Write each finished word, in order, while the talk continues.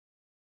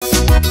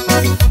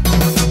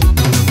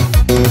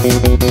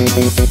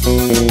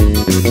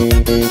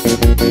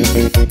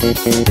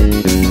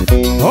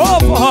Ô,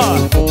 Forró!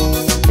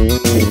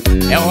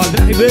 É o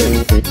André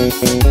Ribeiro.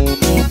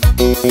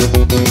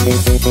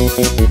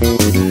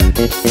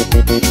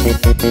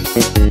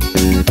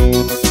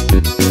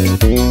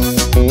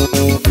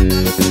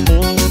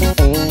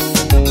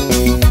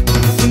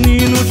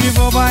 Menino de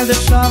vó vai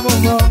deixar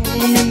vovó.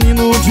 O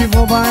menino de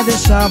vó vai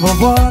deixar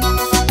vovó.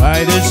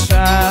 Vai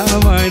deixar,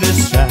 vai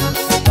deixar.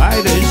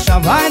 Vai deixar,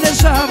 vai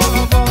deixar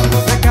vovó.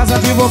 Na casa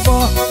de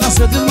vovó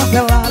nasceu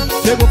desmantelado.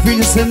 Chegou fim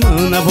de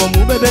semana,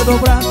 vamos beber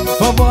dobrado.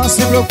 Vovó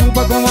se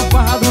preocupa com a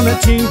farra do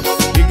netinho.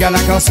 Fica na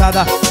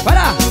calçada, vai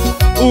lá!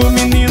 O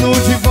menino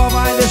de vó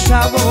vai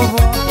deixar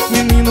vovó.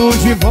 Menino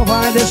de vó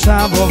vai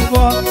deixar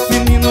vovó.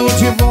 Menino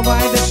de vó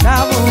vai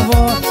deixar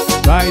vovó.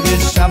 Vai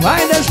deixar,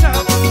 vai deixar.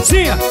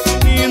 Sim,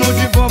 menino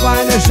de vó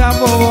vai deixar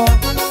vovó.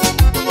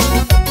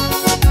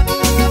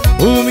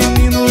 O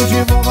menino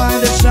de vó vai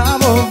deixar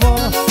vovó.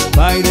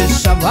 Vai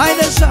deixar, vai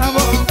deixar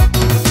vovó.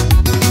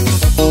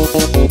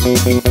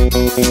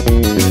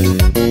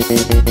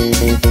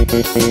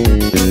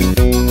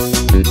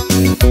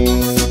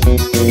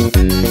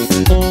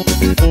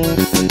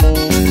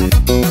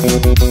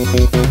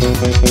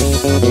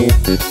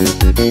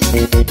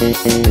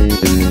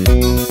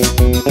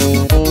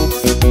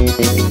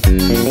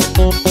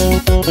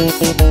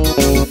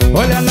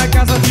 Olha, na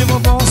casa de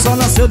vovó só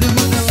nasceu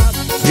desmantelado.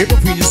 Chega o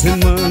fim de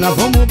semana,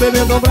 vamos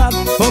beber dobrado.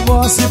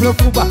 Vovó se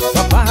preocupa com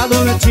a farra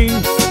do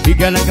netinho.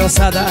 Fica na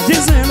calçada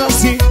dizendo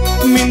assim: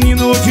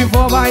 menino de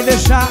vó vai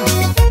deixar.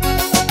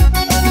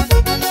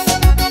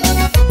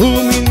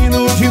 O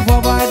menino de vó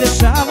vai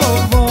deixar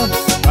vovó.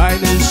 Vai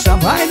deixar,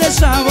 vai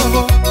deixar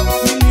vovó.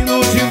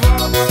 Menino de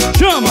vó,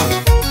 chama!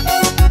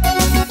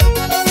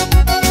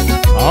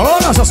 Alô,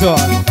 Nossa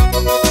Senhora!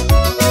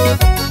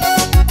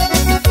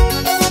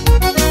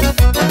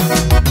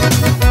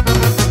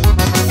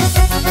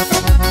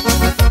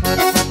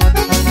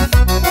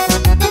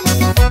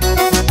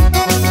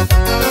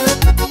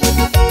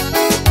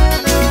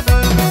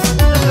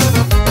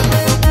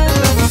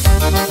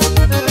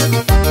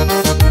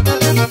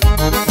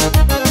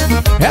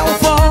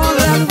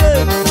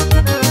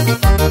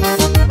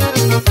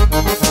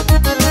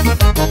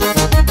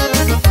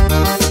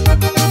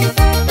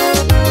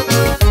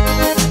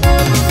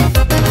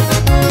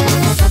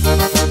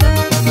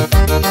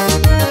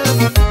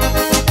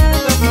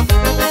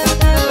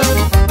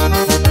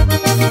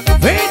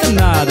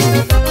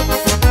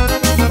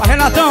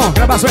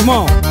 Grava seu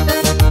irmão.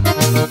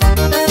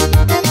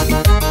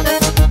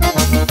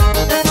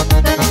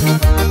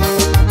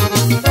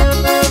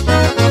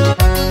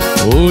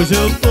 Hoje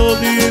eu tô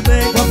de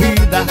bem com a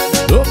vida.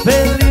 Tô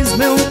feliz,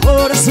 meu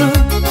coração.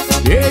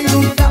 Dei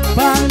um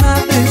tapa na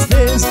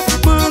tristeza.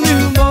 Mando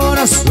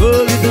embora a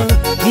solidão.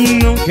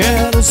 Não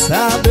quero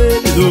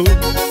saber de dor.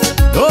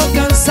 Tô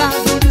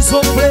cansado de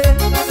sofrer.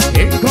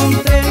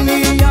 Encontrei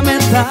minha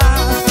metade,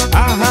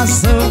 a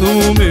razão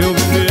do meu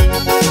viver.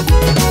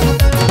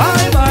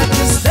 Vai, vai,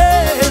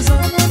 tristeza,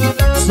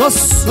 sou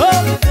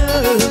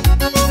solidão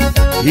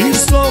e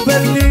sou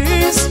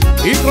feliz,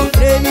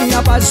 encontrei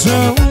minha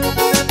paixão.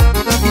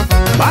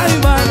 Vai,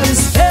 vai,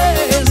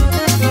 tristeza,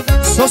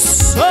 sou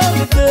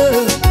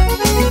solidão,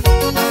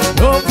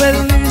 tô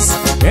feliz,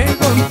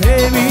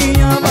 encontrei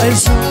minha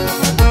paixão.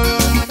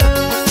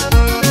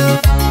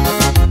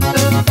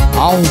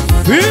 Ao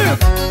vivo,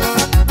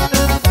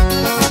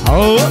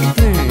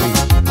 ok.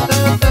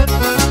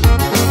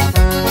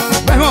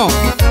 Meu irmão,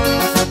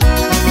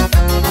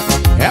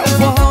 é o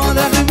forró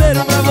da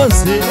Ribeiro pra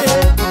você.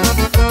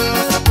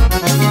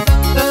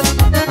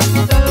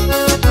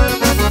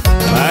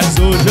 Mas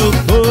hoje eu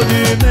tô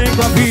de bem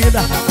com a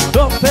vida.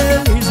 Tô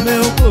feliz,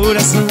 meu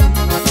coração.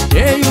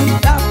 Dei um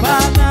tapa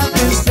na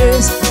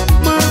tristeza.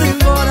 Manda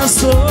embora a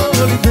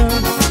solidão.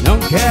 Não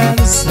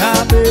quero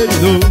saber de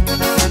dor.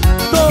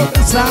 Tô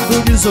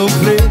cansado de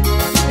sofrer.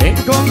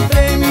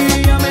 Encontrei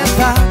minha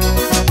metade.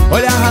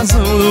 Olha a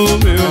razão do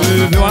meu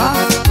viver.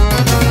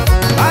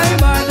 Vai,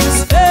 vai,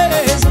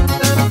 tristeza,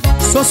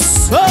 sou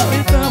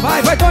solidão.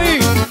 Vai, vai,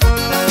 Toninho.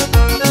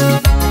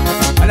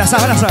 Olha só,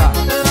 olha só.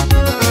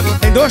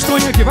 Tem dois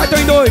Toninhos aqui, vai,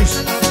 Toninho,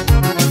 dois.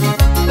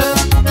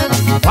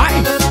 Vai.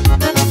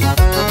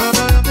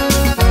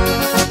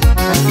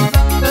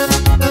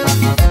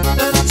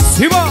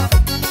 Simbora.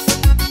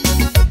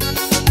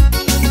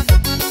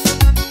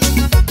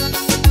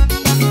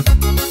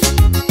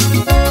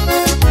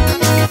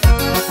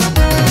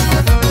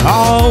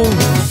 Ao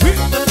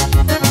vivo.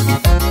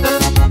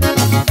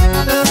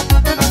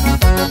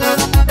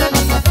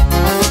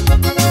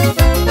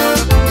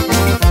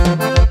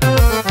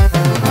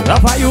 Lá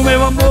vai o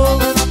meu amor.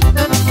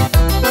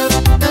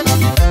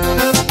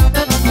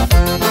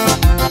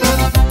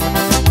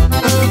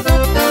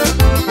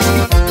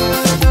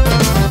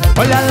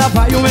 Olha, lá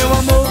vai o meu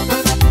amor.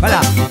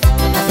 Olha,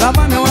 lá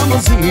vai meu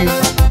amorzinho.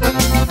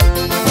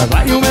 Lá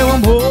vai o meu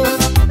amor.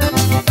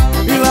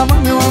 E lá vai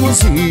meu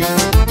amorzinho.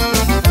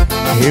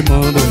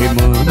 Remando,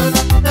 remando,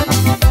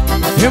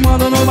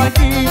 remando no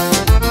barquinho.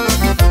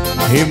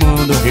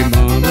 rimando,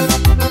 rimando,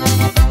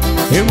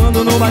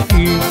 rimando no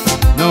barquinho.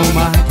 Não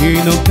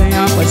marque, não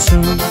tenha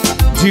paixão,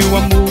 de o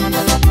amor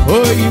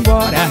foi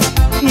embora.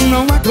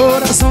 Não há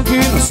coração que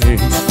não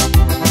sente,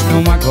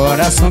 não há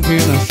coração que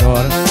não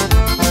chora.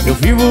 Eu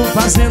vivo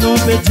fazendo um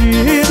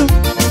pedido,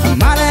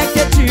 amar é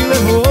que te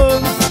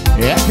levou.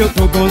 É que eu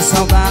tô com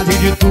saudade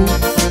de tu.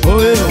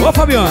 Ô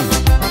Fabiano.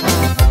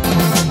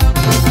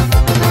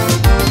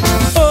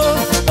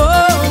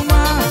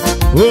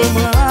 Ô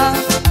mar,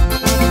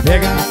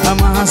 pega,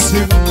 amarra,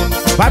 segura.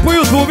 Vai pro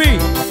YouTube, hein?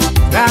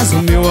 Traz o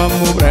meu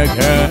amor pra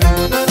cá.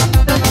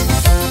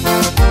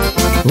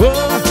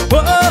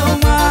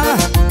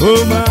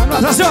 Ô mar,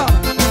 nossa senhora.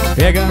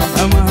 Pega,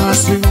 amarra,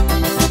 segura.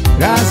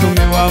 Traz o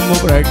meu amor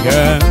pra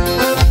cá.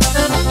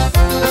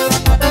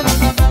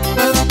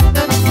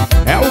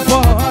 É o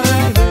forró,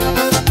 né?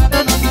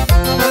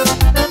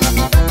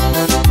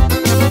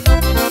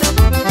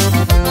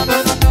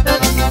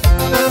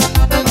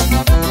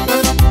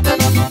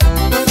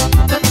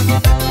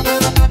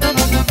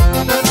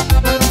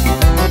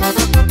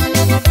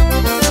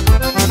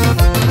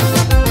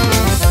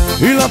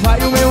 E lá vai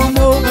o meu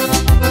amor,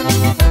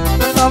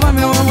 lá vai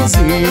meu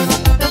amorzinho.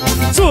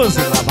 Suzy,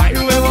 lá vai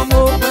o meu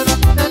amor,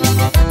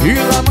 e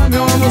lá vai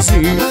meu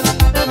amorzinho.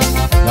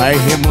 Vai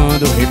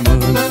remando,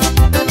 remando,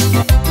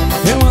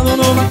 remando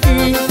no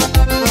barquinho.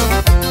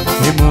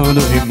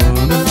 Remando,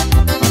 remando,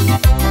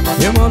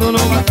 remando no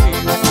barquinho.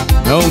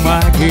 Não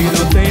marque,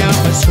 não tenha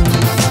paixão,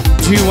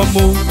 de o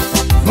amor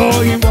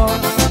foi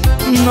embora.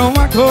 Não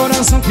há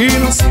coração que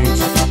não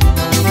sente,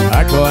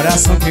 há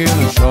coração que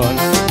não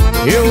chora.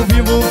 Eu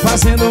vivo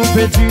fazendo um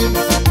pedido,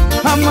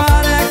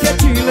 amar é que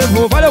te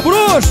levou. Valeu,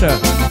 bruxa!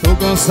 Tô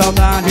com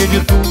saudade de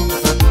tu,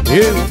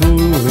 eu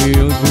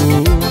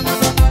tu.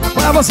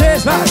 Pra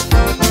vocês, vai!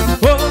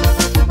 Oh.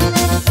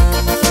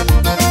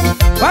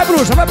 Vai,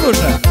 bruxa, vai,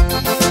 bruxa!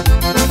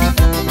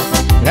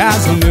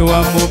 Traz o meu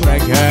amor pra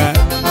cá.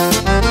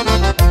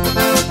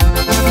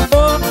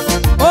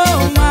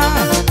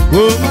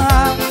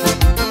 Mar,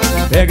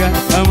 pega,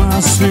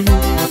 ama, segura.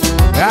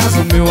 Traz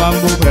o meu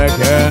amor pra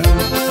cá.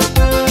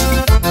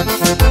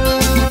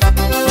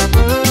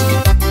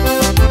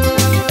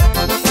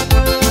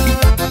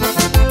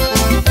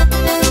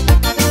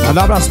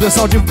 Mandar um abraço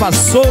pessoal de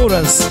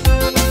Vassouras,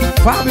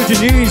 Fábio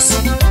Diniz,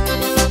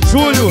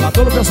 Júlio, a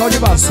todo o pessoal de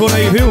Vassoura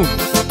aí, viu?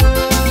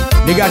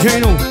 Ligadinho aí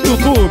no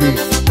YouTube.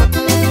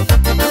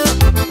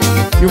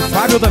 E o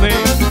Fábio também.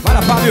 Vai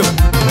lá, Fábio.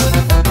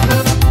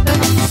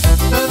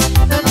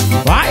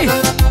 Vai!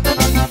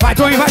 Vai,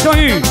 Toninho, vai,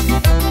 Toninho!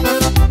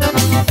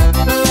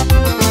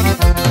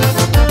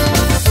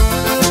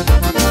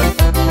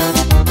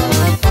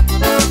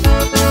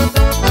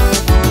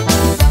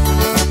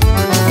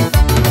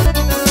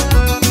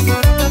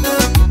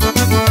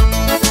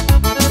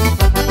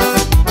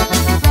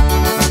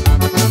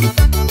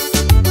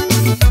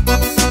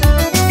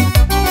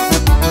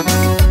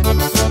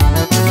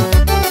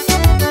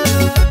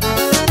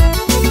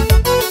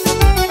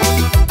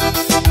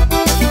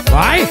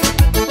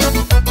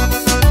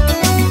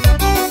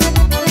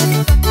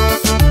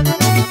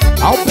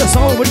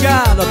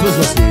 Obrigado a todos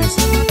vocês.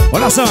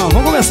 Oração,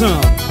 vamos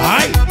começando.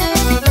 Ai!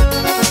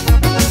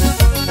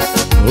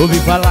 Ouvi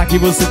falar que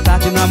você tá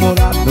de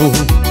namorado,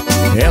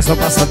 é só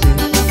passatempo,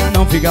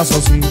 não ficar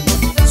sozinho.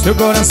 Seu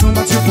coração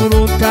bate por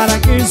outro cara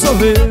que sou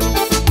eu.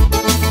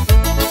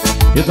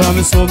 Eu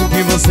também soube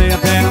que você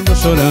até andou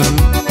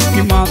chorando,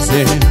 que mal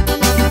você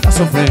tá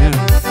sofrendo.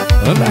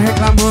 Anda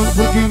reclamando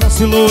porque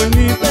vacilou e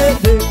me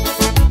perdeu.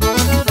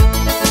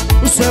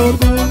 O seu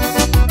orgulho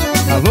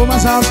falou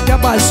mais alto que a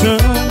paixão.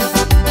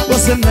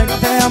 Você nega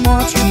até a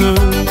morte, não.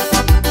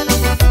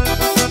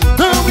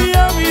 Não me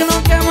ama e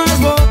não quer mais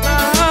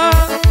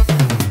voltar.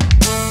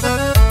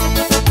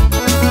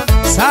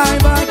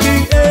 Saiba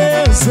que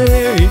eu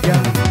sei que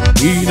a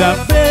vida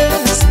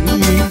pensa em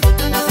mim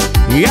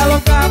e é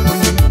louca por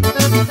mim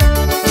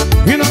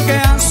e não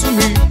quer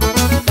assumir.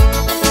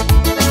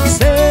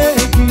 Sei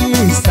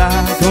que está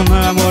com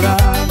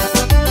namorado,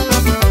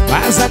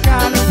 mas a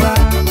cara é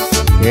fraca.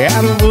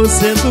 Quero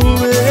você do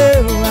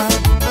meu lado.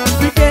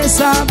 Fiquei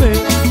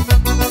sabendo.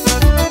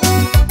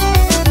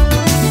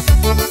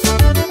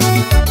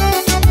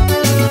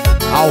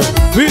 Ao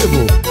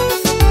vivo.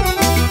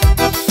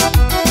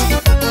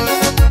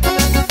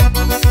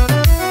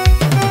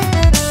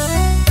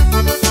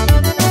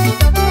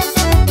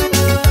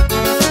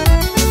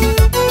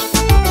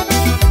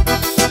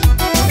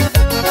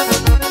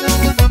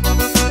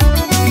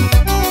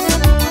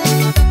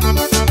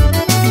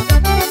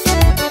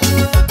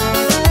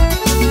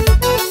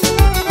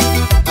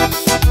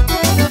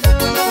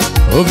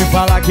 Ouvi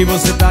falar que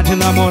você tá de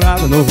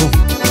namorado novo,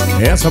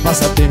 é só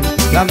passatempo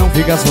pra não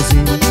ficar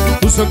sozinho.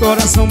 O seu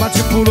coração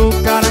bate por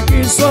outro cara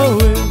que sou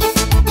eu.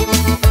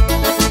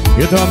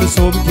 Eu também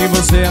soube que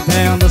você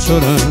até anda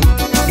chorando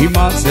e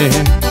mal você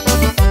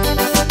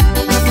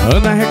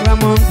anda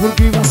reclamando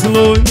porque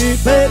vacilou e me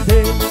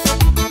perdeu.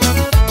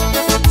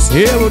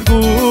 Seu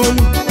orgulho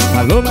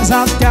falou mais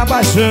alto que a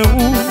paixão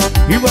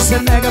e você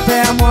nega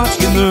até a morte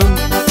que não.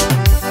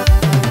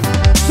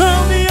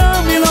 Não me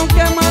ama e não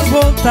quer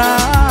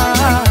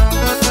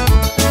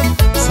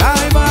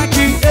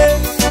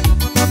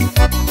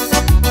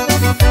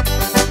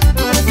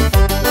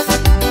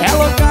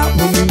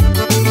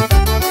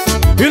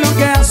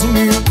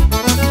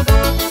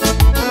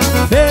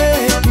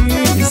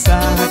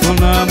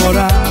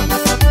namorar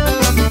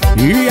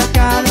e a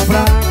cara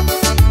fraca,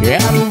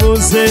 quero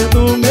você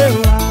do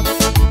meu lado.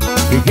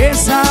 Fiquei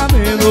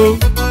sabendo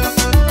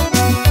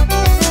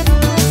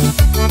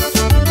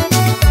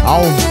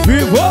ao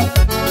vivo.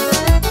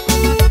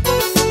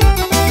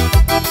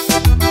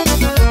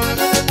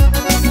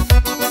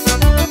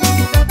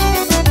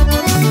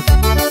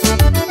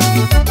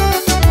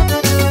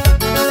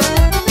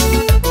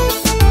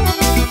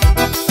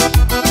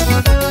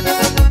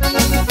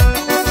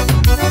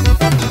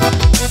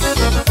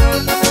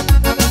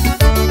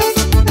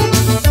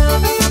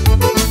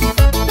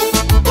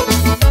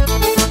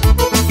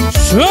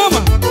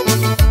 Chama!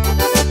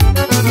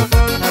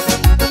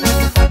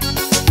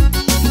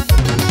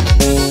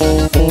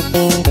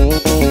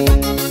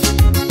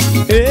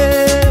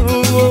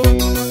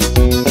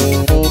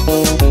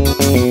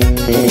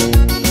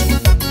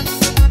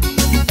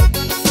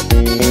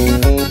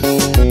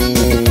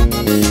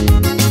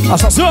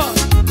 Assassino!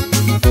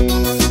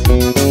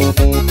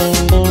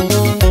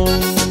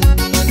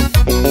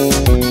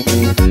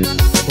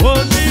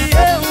 Hoje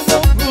eu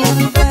vou pro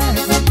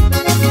boteco,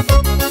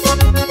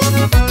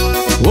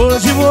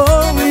 hoje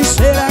vou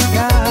encher a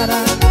cara.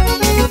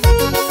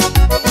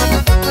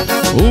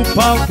 O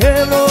pau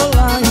quebrou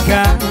lá em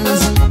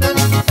casa,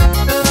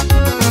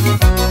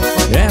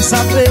 dessa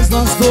vez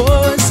nós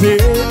dois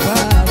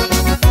separam.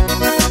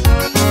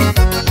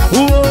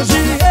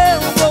 Hoje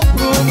eu vou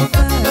pro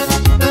boteco,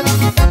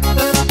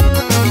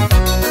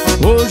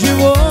 hoje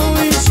vou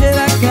encher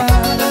a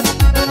cara.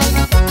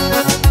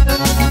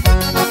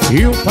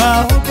 E o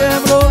pau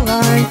quebrou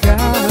lá em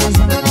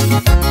casa,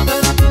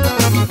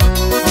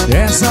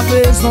 dessa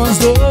vez nós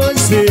dois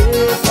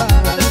separam.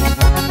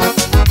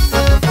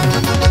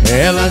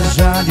 Ela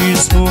já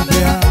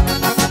desconfiava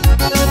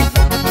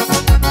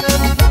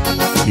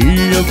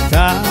que eu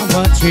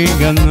tava te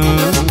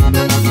enganando,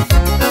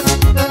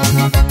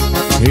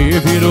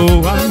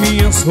 revirou as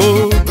minhas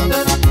roupas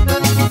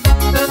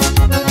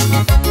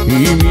e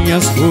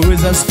minhas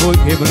coisas foi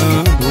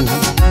quebrando.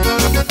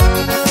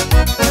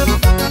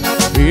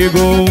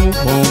 Pegou um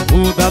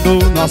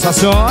computador, Nossa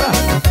Senhora,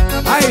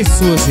 aí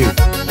Suzy,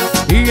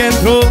 e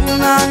entrou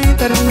na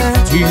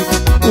internet.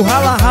 O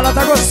rala-rala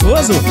tá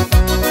gostoso.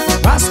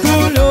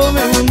 Vasculhou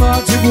meu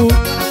notebook,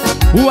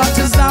 o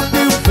WhatsApp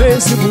e o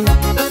Facebook,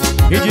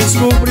 e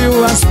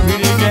descobriu as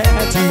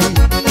piriguetes.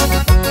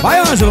 Vai,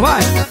 Ângelo,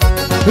 vai!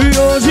 E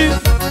hoje...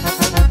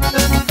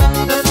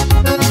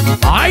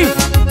 ai!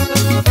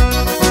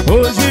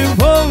 Hoje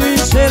vou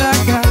encher a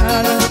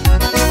cara,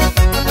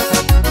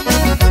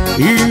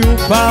 e o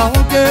pau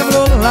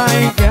quebrou lá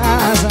em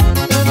casa.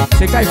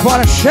 Você cai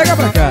fora, chega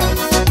pra cá.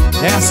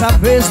 Dessa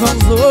vez nós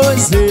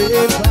dois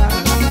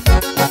separam.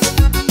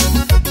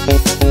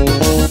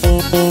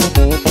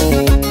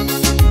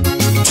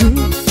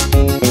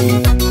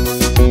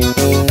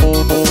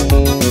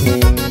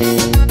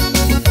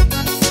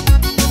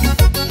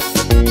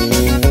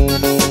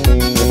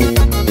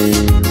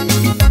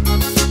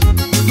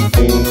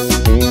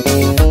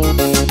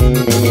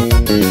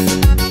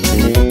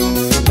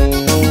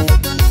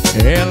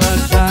 Ela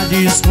já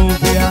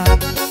desconfiava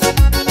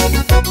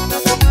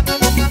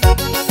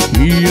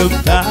que eu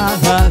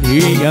tava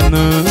lhe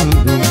enganando.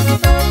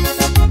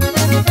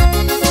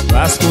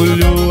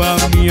 Vasculhou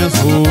as minhas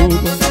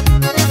roupas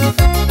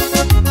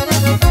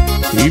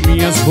e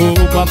minhas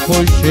roupas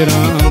foi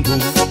cheirando.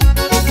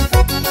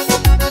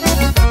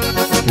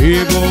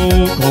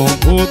 Pegou o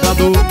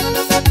computador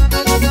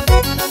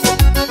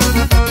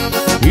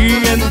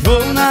e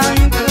entrou na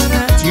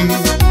internet.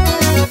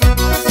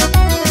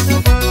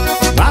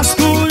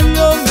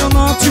 Vasculhou meu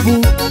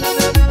notebook,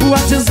 o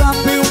WhatsApp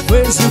e o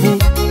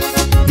Facebook,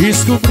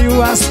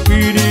 descobriu as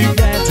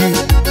piriguetes.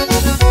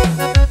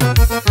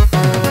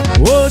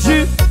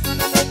 Hoje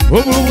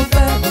vou pro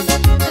boteco,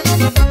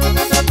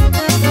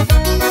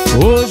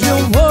 hoje eu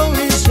vou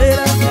encher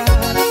a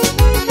cara,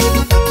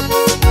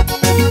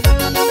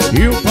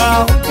 e o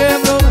pau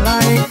quebrou lá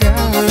em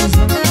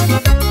casa.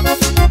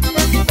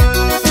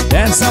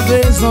 Dessa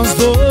vez nós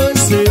dois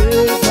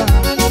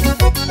separam.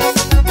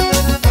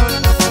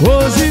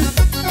 Hoje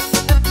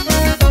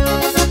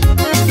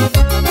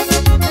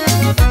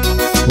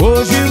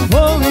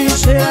vou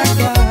encher a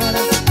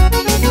cara,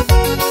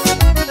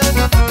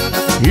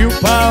 e o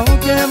pau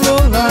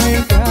quebrou lá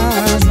em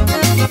casa.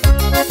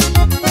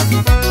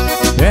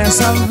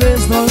 Dessa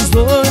vez nós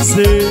dois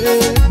separam.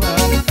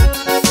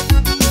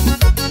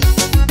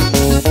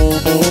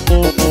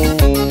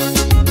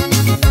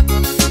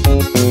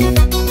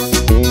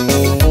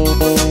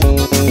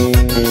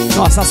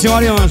 Nossa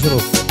Senhora e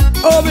Ângelo,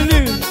 ô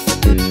menino,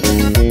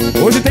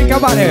 hoje tem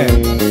cabaré.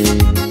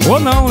 Ou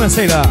não, né,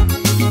 sei lá.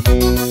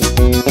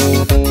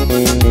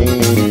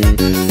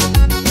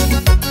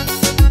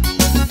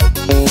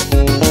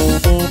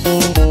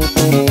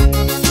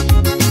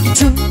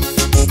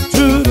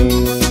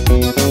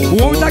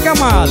 O homem tá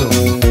gamado.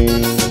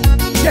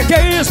 Que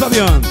é isso,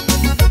 Fabiano?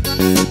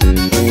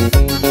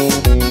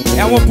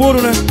 É amor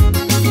puro, né?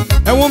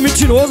 É É um homem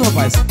mentiroso,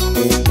 rapaz.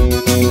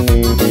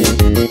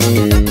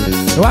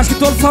 Eu acho que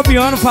todo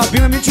Fabinho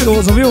é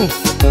mentiroso, viu?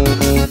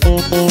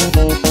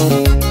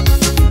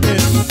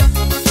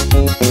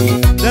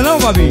 Não é não,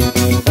 Fabinho?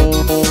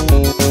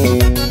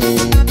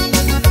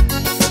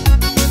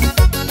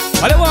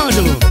 Olha o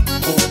Ângelo.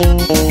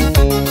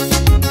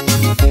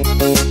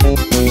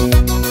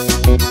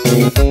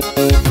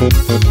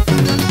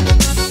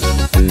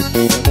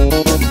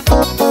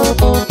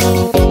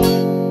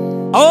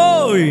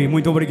 Oi,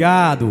 muito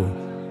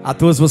obrigado a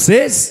todos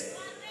vocês.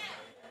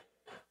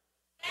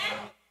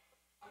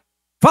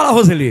 Fala,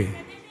 Roseli.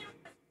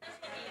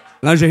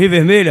 Lingerie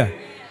vermelha?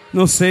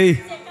 Não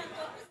sei.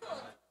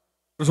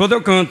 Os outros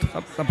eu canto.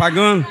 Tá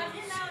pagando?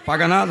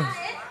 Paga nada?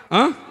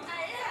 Hã?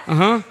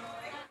 Aham.